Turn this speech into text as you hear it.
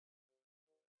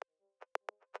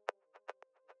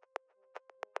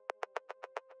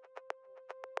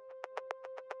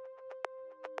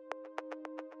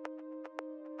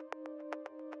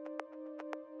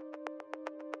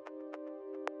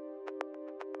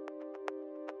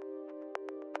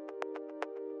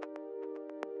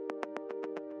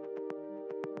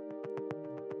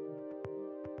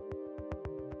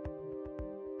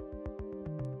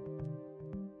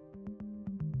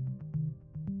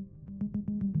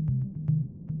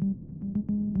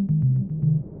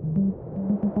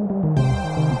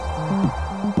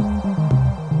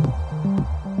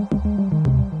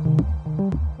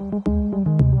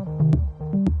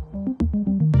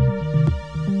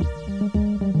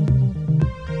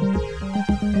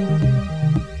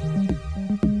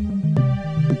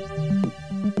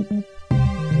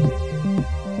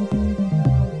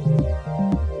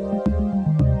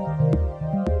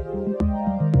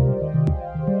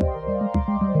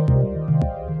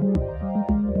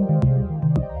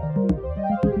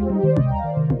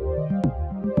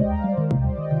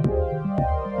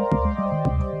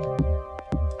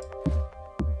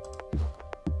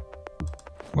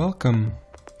Welcome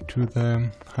to the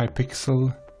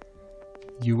Hypixel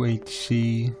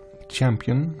UHC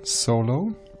Champions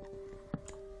Solo.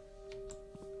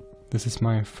 This is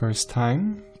my first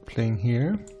time playing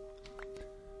here.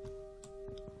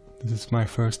 This is my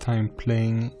first time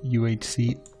playing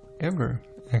UHC ever,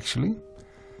 actually.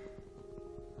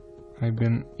 I've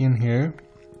been in here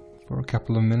for a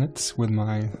couple of minutes with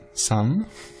my son,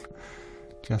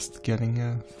 just getting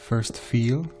a first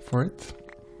feel for it.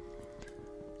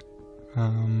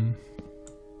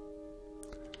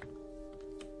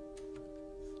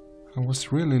 I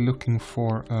was really looking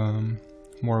for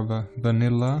more of a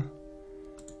vanilla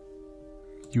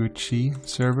UHC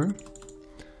server,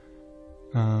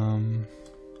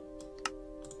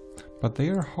 but they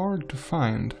are hard to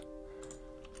find,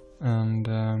 and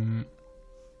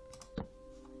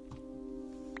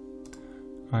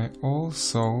I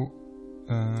also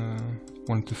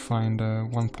want to find a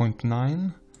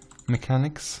 1.9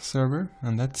 mechanics server,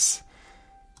 and that's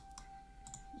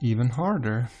even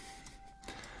harder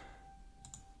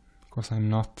because I'm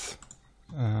not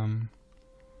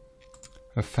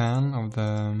a fan of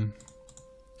the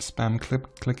spam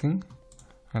clicking.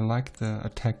 I like the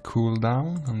attack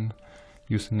cooldown and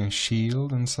using a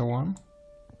shield and so on.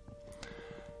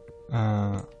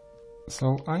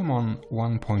 So I'm on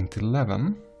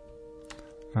 1.11,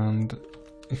 and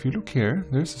if you look here,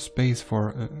 there's a space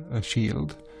for a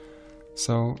shield.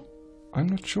 So I'm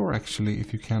not sure actually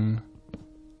if you can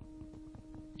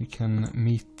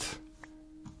meet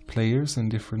players in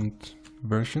different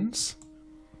versions.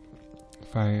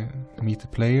 If I meet a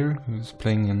player who's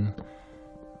playing in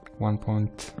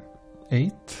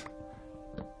 1.8,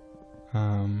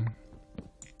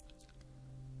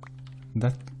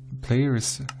 that player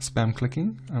is spam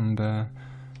clicking and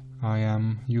I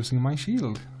am using my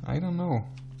shield. I don't know,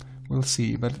 we'll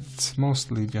see, but it's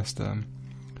mostly just a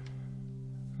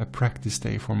practice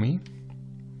day for me.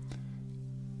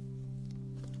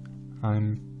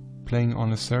 I'm playing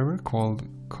on a server called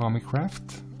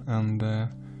Comicraft, and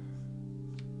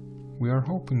we are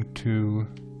hoping to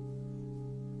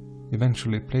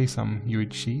eventually play some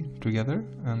UHC together,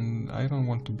 and I don't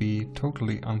want to be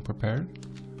totally unprepared.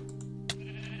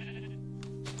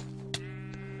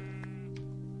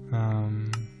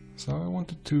 So I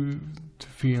wanted to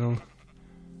feel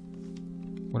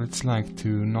what it's like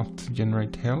to not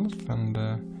generate health and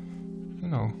you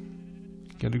know,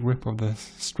 get a grip of the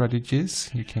strategies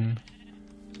you can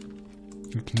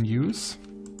use.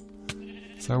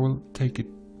 So I will take it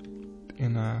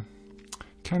in a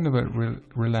kind of a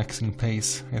relaxing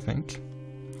pace, I think.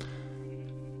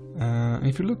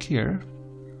 If you look here,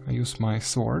 I use my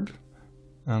sword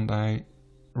and I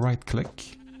right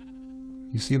click.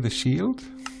 You see the shield?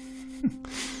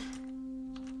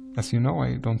 As you know,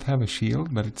 I don't have a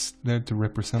shield, but it's there to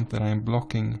represent that I am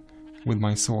blocking with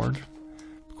my sword,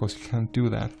 because you can't do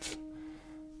that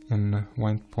in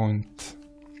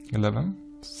 1.11,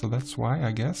 so that's why,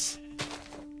 I guess.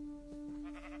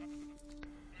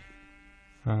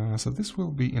 So this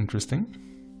will be interesting.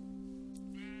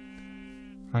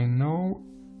 I know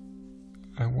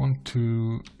I want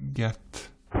to get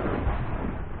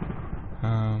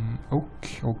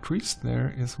oak trees.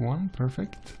 There is one,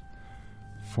 perfect.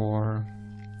 For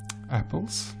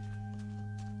apples.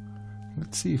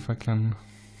 Let's see if I can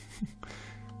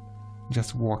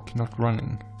just walk, not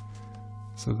running,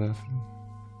 so the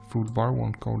food bar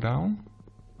won't go down.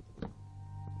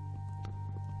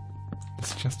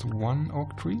 It's just one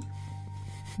oak tree.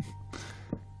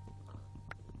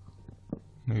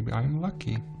 Maybe I'm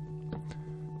lucky.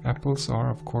 Apples are,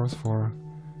 of course, for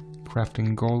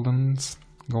crafting golden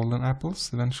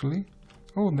apples eventually.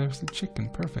 Oh, there's the chicken,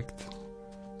 perfect.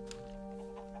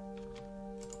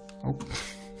 Oh.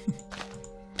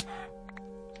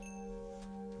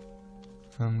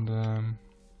 And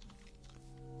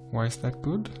why is that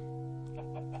good?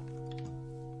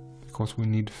 Because we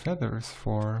need feathers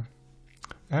for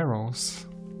arrows.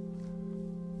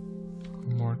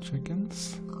 More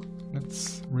chickens.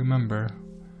 Let's remember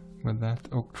where that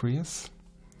oak tree is.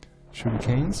 Sugar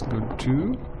canes, good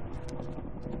too.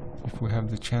 If we have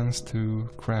the chance to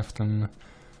craft an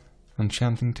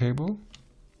enchanting table.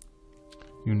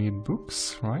 You need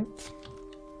books, right?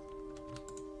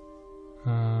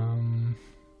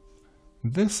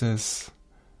 This is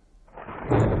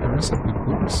recipe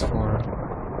books for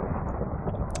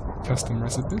custom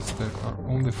recipes that are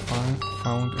only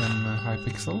found in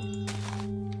Hypixel.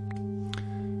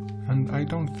 And I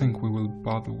don't think we will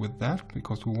bother with that,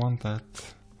 because we want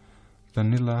that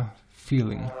vanilla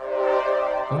feeling.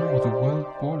 Oh, the world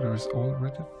border is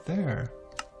already there.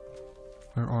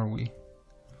 Where are we?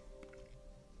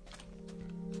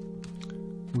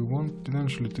 we want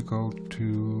eventually to go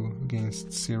to against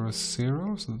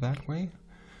 0-0, so that way.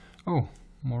 Oh,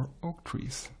 more oak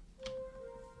trees.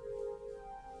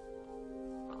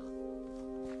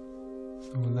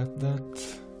 So we'll let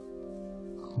that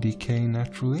decay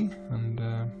naturally and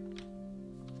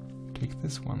take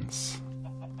this once.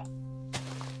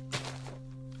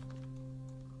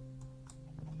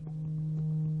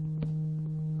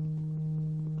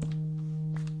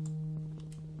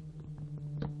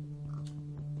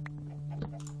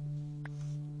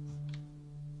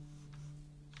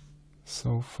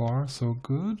 So far, so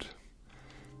good.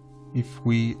 If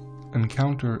we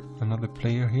encounter another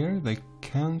player here, they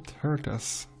can't hurt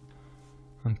us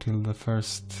until the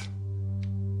first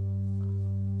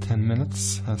 10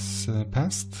 minutes has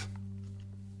passed.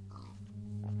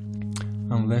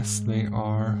 Unless they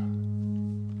are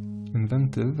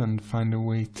inventive and find a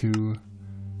way to,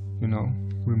 you know,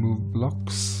 remove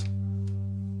blocks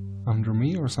under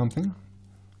me or something,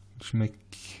 which make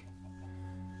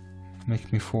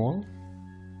me fall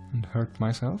and hurt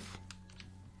myself.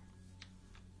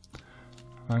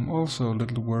 I'm also a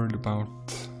little worried about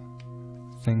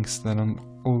things that an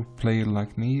old player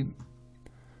like me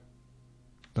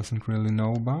doesn't really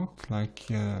know about, like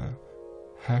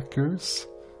hackers,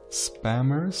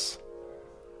 spammers,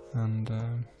 and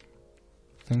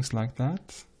things like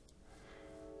that.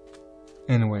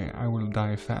 Anyway, I will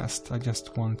die fast. I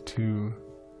just want the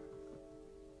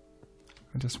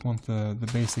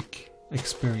basic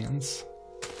experience.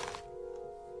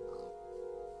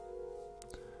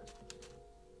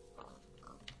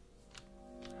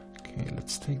 Okay,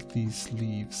 let's take these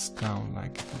leaves down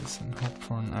like this and hope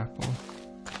for an apple.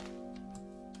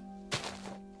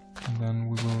 And then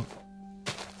we will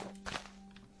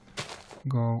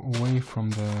go away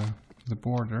from the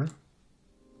border.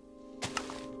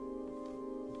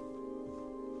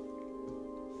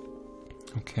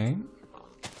 Okay.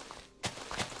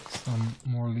 Some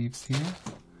more leaves here.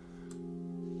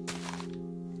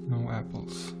 No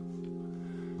apples.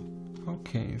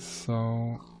 Okay,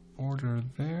 so order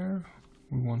there.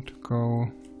 We want to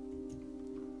go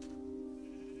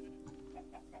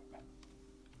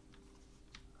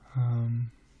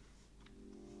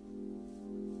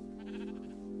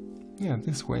yeah,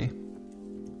 this way.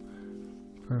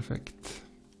 Perfect.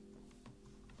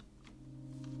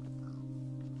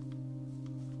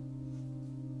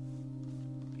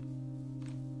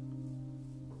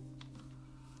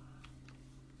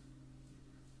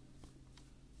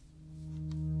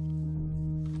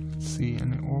 See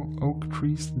any oak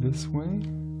trees this way.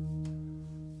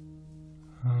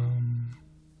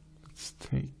 Let's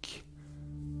take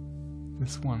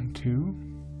this one too.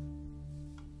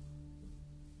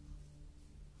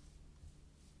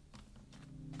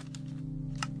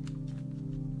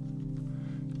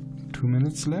 Two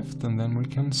minutes left and then we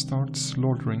can start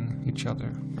slaughtering each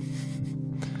other.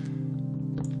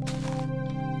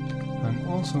 I'm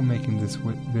also making this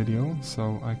video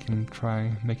so I can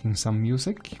try making some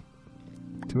music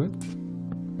to it.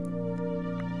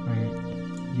 I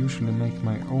usually make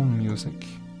my own music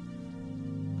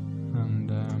and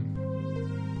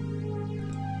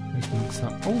making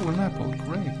some... Oh, an apple!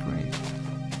 Great, great!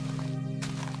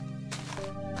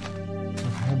 I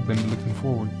have been looking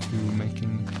forward to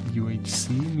making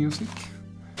UHC music.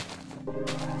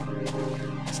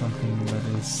 Something that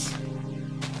is...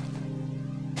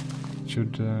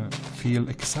 should feel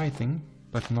exciting,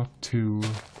 but not too...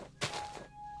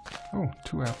 Oh,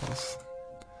 2 apples.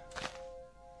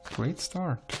 Great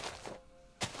start.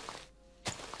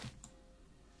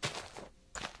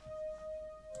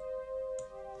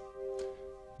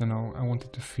 You know, I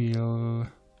wanted to feel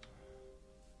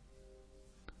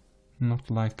not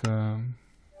like a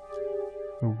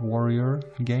warrior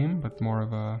game, but more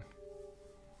of a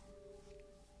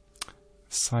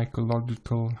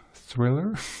psychological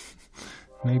thriller,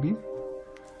 maybe.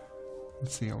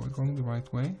 Let's see, are we going the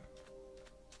right way?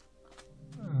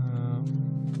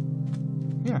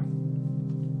 Yeah.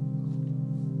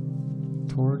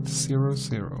 Towards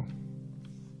 0-0.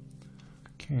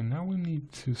 Okay, now we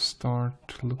need to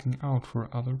start looking out for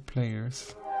other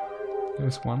players.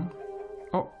 There's one.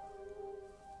 Oh!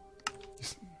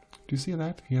 Do you see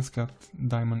that? He has got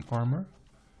diamond armor.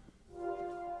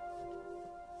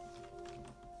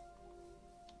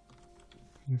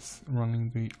 He's running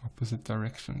the opposite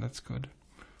direction, that's good.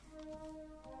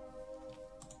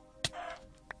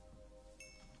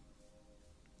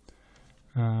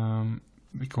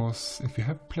 Because if you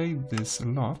have played this a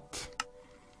lot,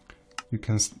 you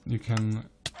can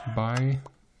buy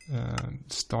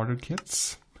starter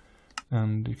kits,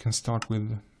 and you can start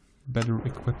with better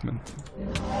equipment.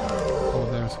 Oh,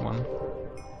 there's one.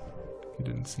 he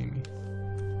didn't see me.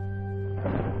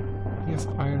 He has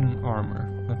iron armor.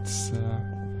 That's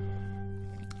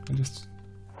I just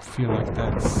feel like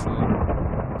that's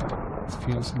it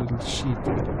feels a little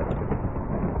cheating.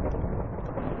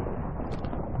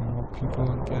 More people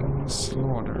are getting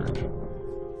slaughtered.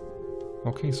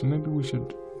 Okay, so maybe we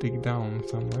should dig down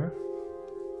somewhere.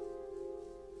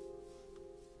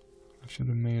 I should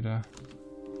have made a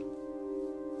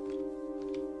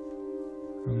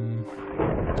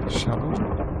shovel.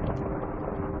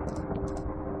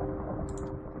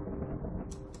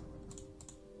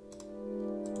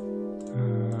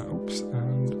 Oops,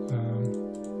 and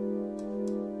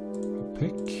a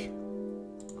pick.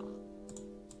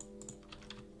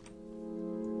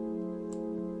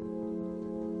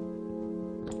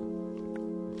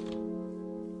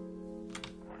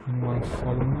 Anyone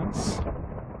following us?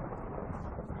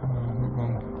 We're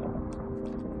going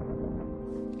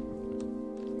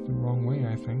the wrong way,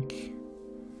 I think.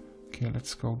 Okay,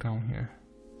 let's go down here.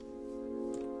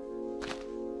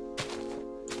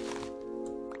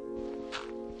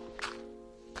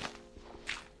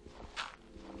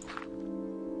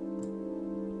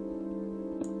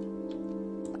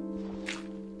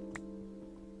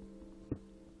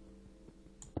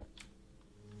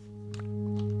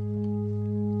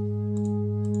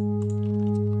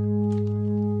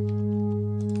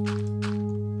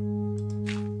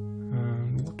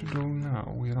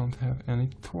 Any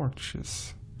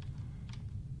torches?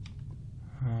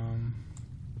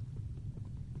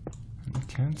 I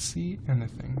can't see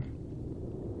anything.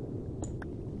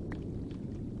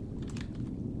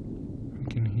 I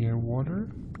can hear water.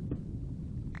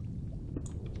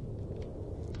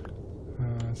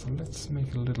 So let's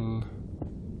make a little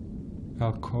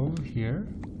alcove here.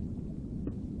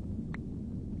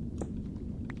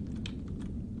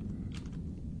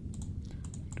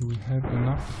 Do we have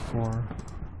enough for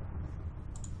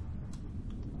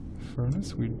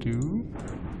furnace? We do.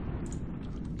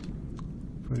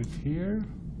 Put it here.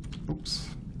 Oops.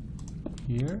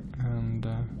 Here, and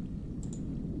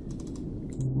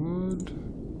wood.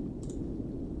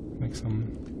 Make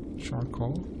some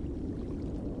charcoal.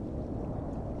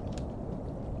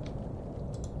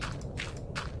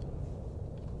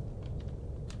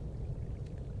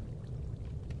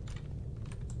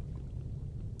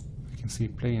 I can see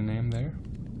player name there.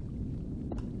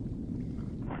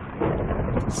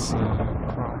 Let's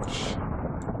crouch.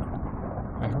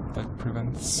 I hope that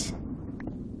prevents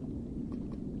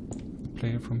the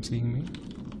player from seeing me.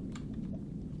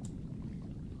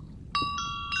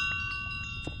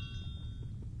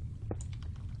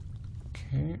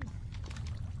 Okay.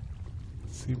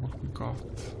 Let's see what we got.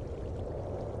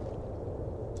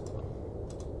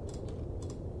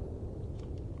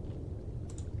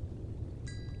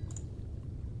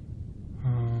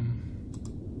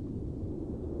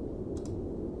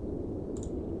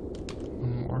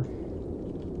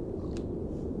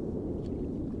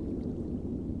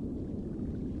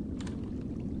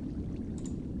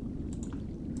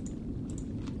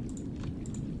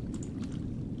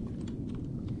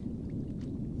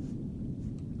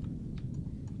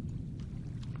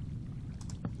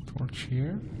 Torch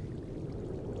here.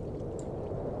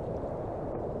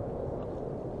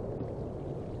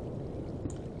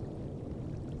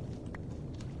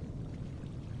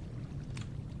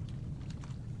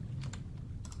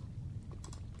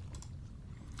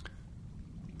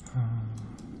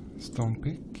 Stone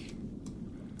pick.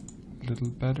 A little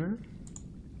better.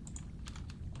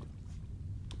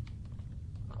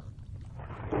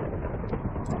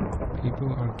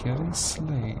 People are getting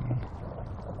slain.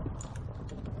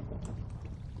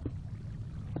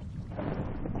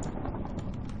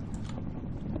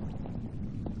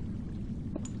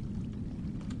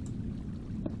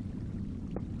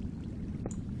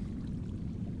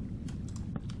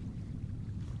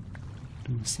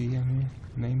 Do we see any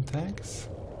name tags?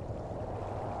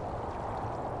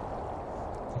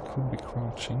 They could be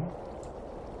crouching.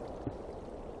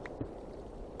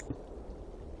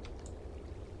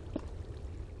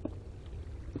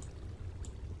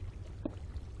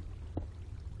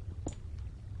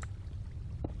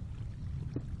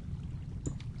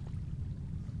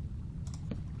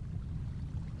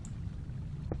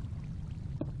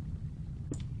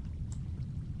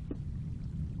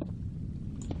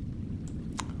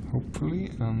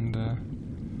 Hopefully, and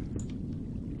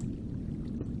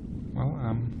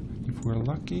well, if we're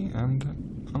lucky and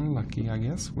unlucky, I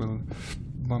guess we'll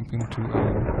bump into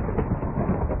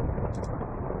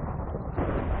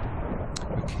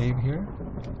a cave here.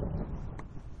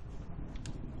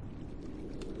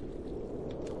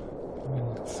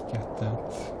 Let's get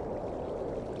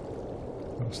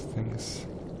those things.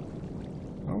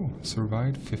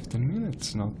 survived 15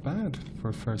 minutes, not bad for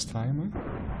a first time, eh?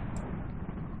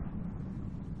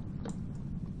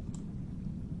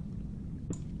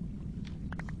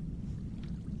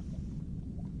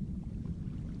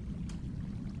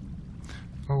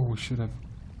 Oh, we should have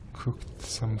cooked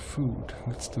some food.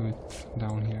 Let's do it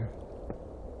down here.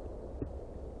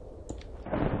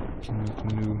 Can make a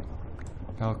new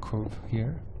alcove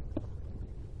here.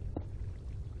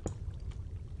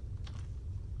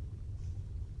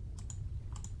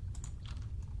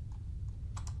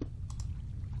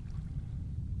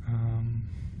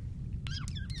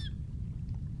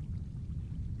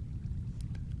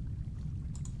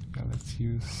 Yeah, let's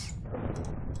use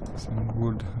some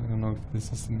wood. I don't know if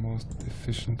this is the most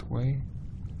efficient way.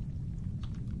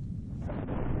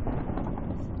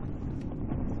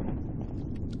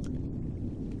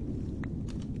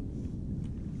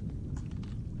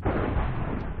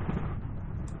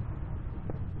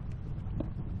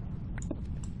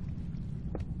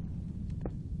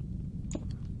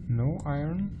 No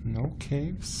iron, no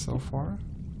caves so far.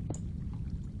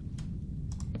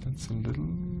 That's a little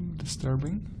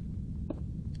disturbing.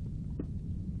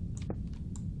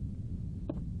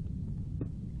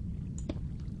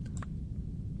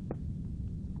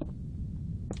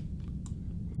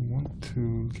 We want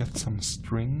to get some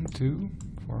string too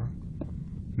for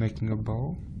making a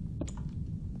bow.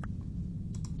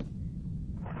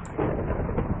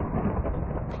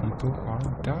 People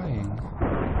are dying.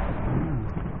 Ooh.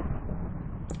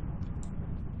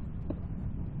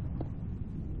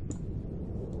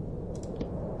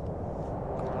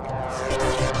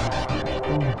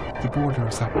 The border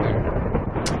is up there.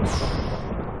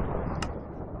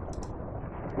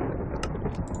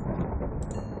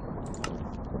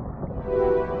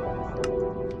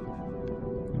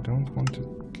 We don't want to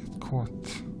get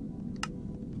caught.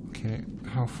 Okay,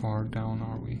 how far down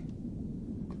are we?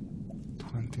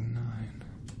 29.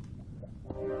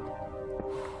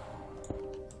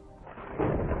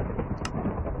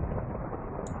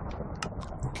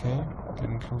 Okay,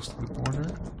 getting close to the border.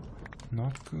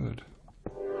 Not good.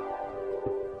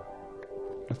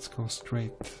 Let's go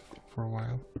straight for a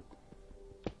while.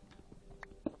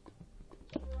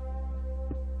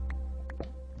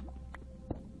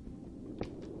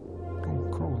 Oh,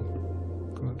 coal.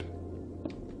 Good.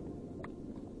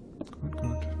 Good,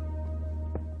 good.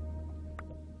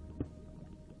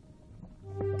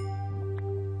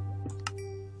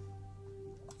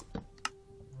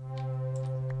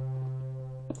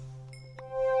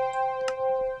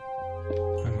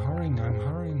 I'm hurrying, I'm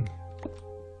hurrying.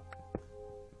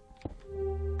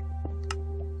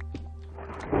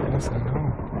 Yes, I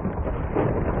know.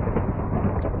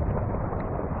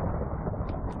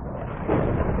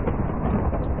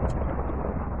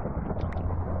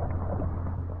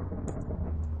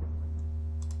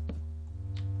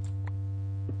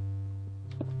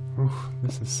 Oof,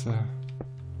 this is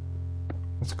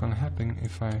what's gonna happen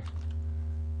if I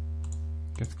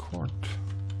get caught.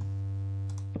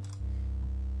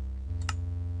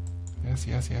 Yes,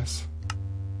 yes, yes.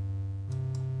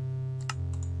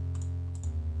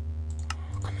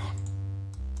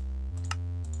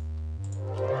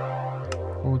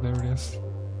 Oh, there it is.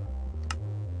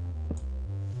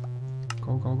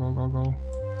 Go, go, go, go, go.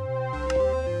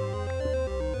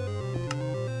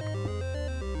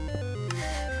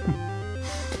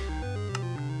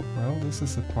 Well, this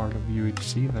is a part of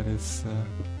UHC that is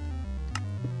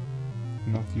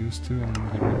not used to in the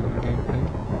regular gameplay.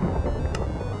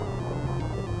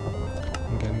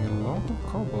 I'm getting a lot of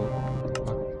cobble,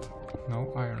 but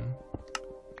no iron.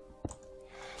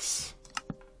 Yes.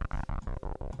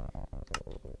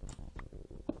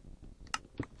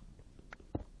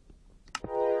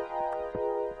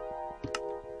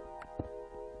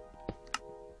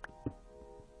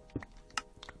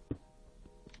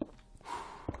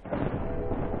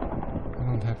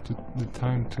 The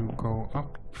time to go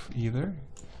up either,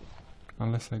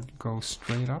 unless I go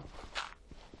straight up.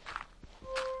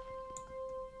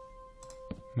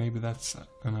 Maybe that's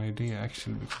an idea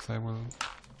actually, because I will...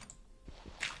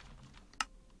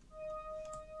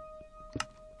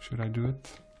 Should I do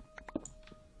it?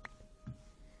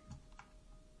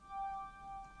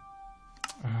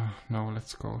 No,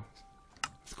 let's go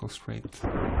straight.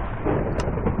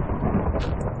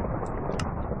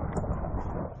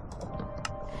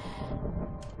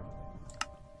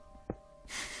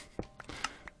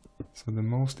 So the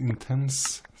most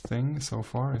intense thing so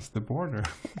far is the border.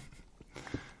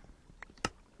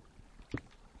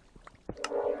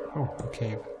 Oh, a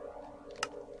cave.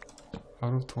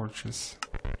 Out of torches.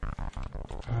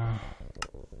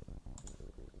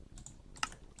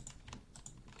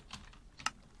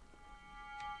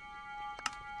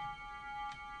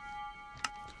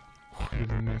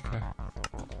 should make a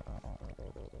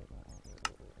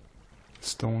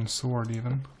stone sword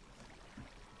even.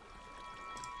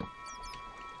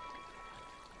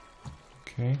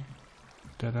 Okay,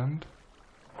 dead end.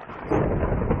 Go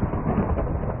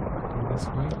this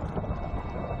way.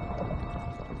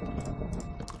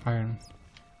 Iron.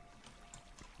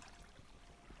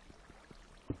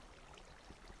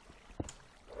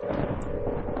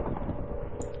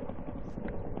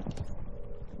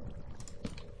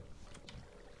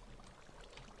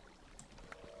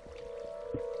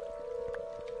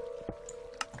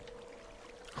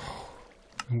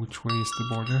 Which way is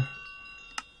the border?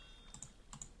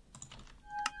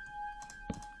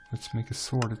 Let's make a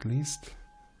sword at least.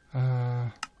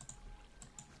 Oh,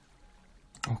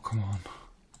 come on.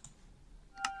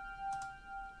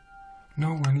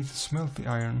 No, I need to smelt the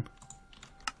iron.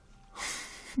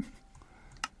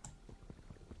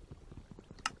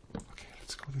 Okay,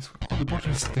 let's go this way. Oh, the border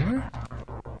is there?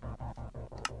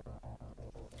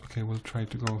 Okay, we'll try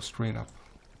to go straight up.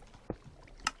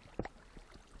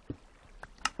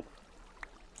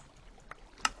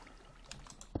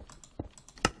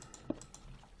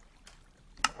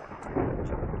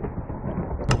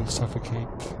 Suffocate.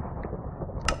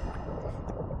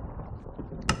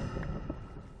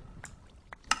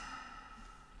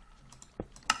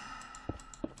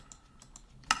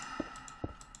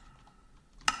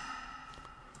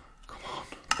 Come on.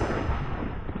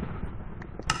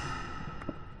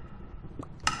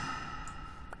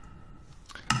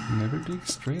 Never dig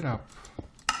straight up.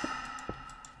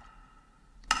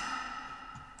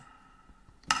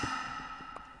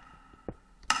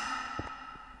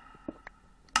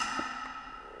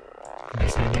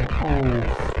 Oh,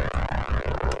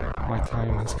 my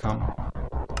time has come.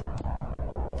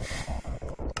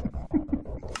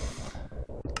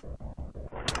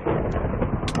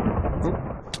 Oh.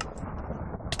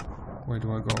 Where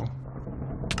do I go?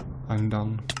 I'm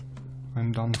done.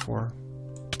 I'm done for.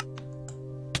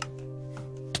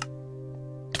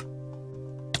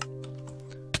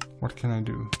 What can I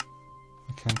do?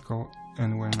 I can't go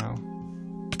anywhere now.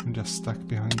 I'm just stuck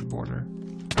behind the border.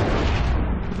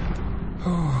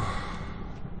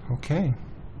 Okay.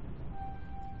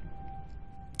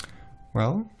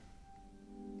 Well,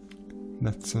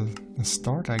 that's a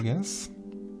start, I guess.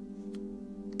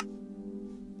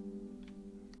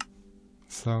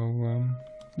 So,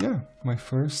 yeah, my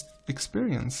first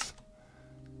experience.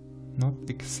 Not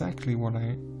exactly what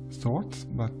I thought,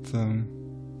 but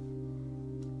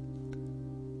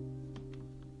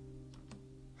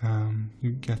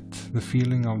you get the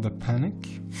feeling of the panic.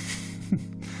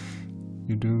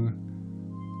 You do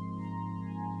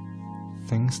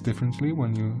things differently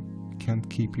when you can't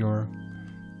keep your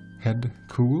head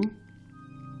cool.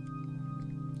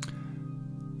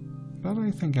 But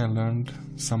I think I learned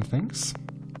some things.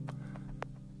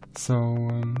 So,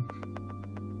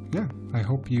 yeah, I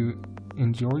hope you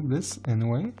enjoyed this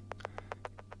anyway.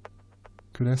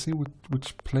 Could I see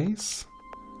which place?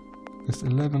 There's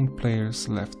 11 players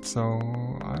left, so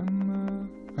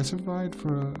I survived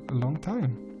for a long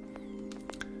time.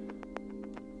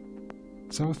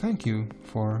 So thank you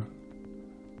for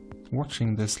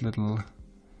watching this little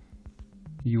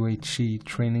UHC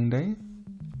training day,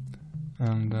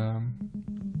 and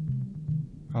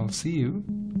I'll see you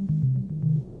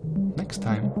next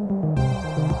time.